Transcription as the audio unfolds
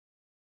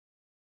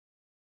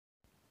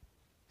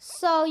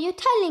So you're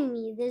telling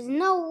me there's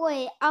no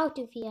way out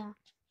of here?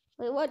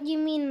 Wait, what do you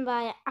mean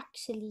by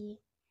actually?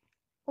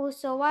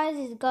 Also, why is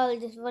this girl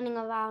just running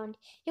around?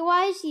 Hey,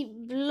 why is she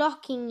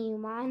blocking you,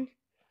 man?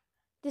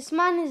 This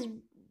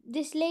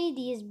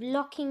lady is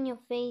blocking your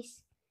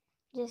face.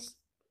 Just,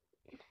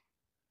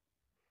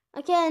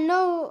 okay,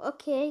 no,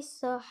 okay,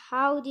 so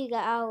how do you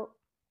get out?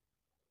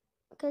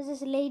 Because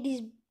this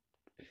lady's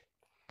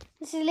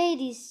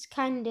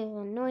kind of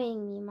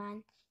annoying me,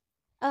 man.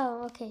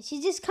 Oh, okay,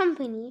 she's just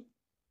company.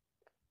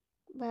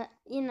 But,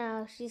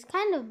 she's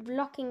kind of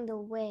blocking the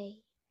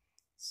way.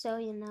 So,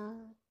 you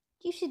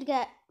should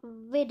get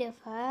rid of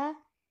her.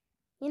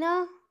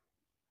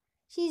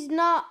 She's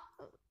not...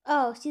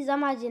 Oh, she's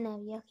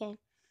imaginary, okay.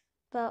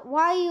 But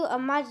why are you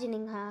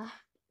imagining her?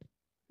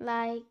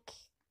 Like...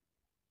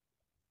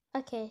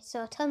 Okay,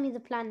 so tell me the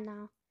plan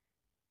now.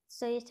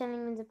 So you're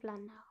telling me the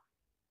plan now.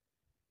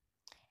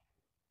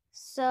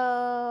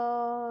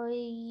 So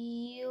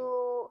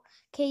you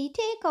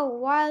take a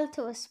while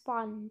to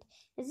respond.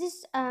 Is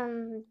this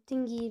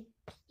thingy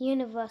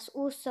universe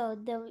also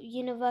the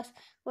universe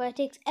where it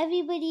takes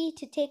everybody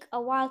to take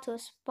a while to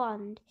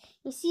respond?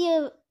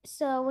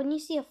 So when you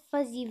see a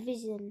fuzzy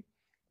vision,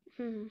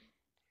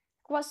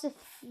 what's a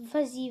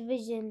fuzzy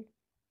vision?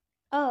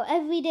 Oh,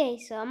 every day,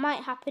 so it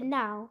might happen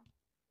now.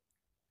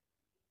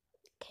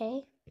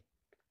 Okay.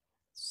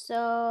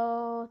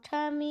 So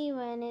tell me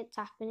when it's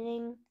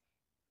happening.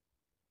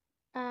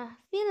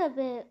 Feel a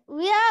bit.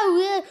 Wait,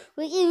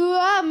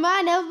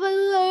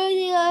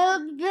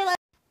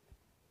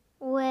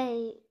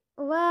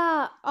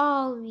 where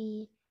are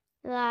we?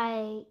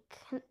 Like,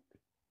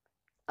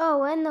 oh,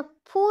 we're in the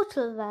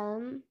portal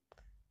realm.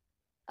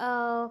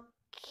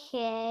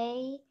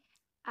 Okay,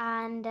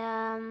 and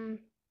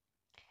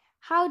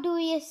how do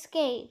we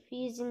escape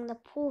using the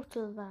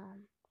portal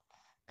realm?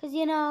 Cause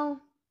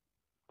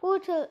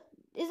portal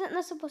isn't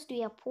there supposed to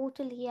be a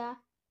portal here?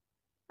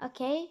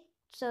 Okay.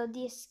 So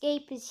the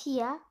escape is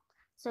here.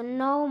 So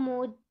no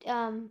more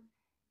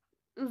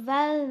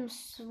realm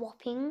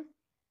swapping.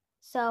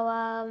 So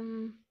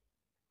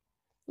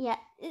yeah.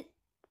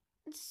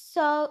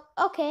 So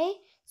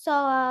okay. So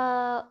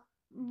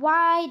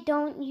why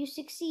don't you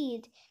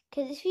succeed?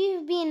 Because if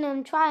you've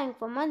been trying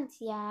for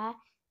months, yeah.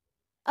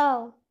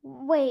 Oh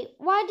wait,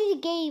 why did you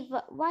give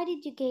up? Why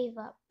did you give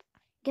up?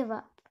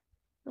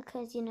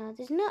 Because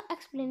there's no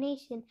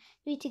explanation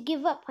for you to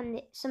give up on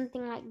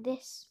something like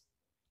this.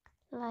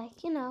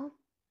 Like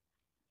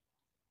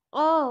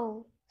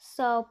Oh,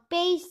 so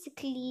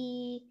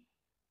basically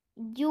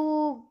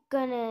you're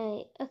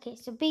gonna... Okay,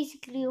 so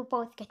basically you're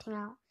both getting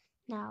out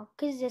now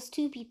because there's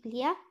two people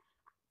here.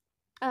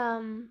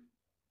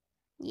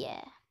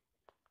 Yeah.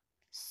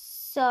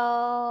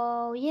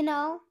 So,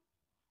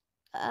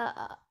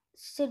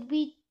 should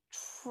we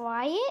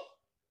try it?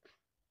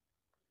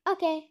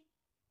 Okay.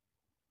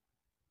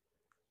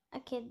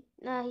 Okay,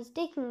 now he's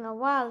taking a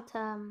while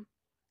to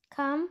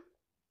come.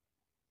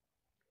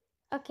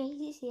 Okay,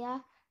 he's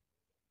here.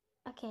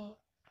 Okay.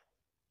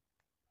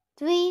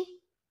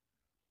 3,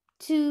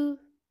 2,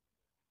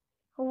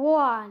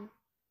 1.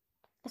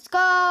 Let's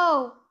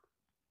go!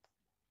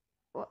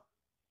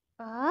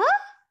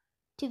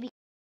 To be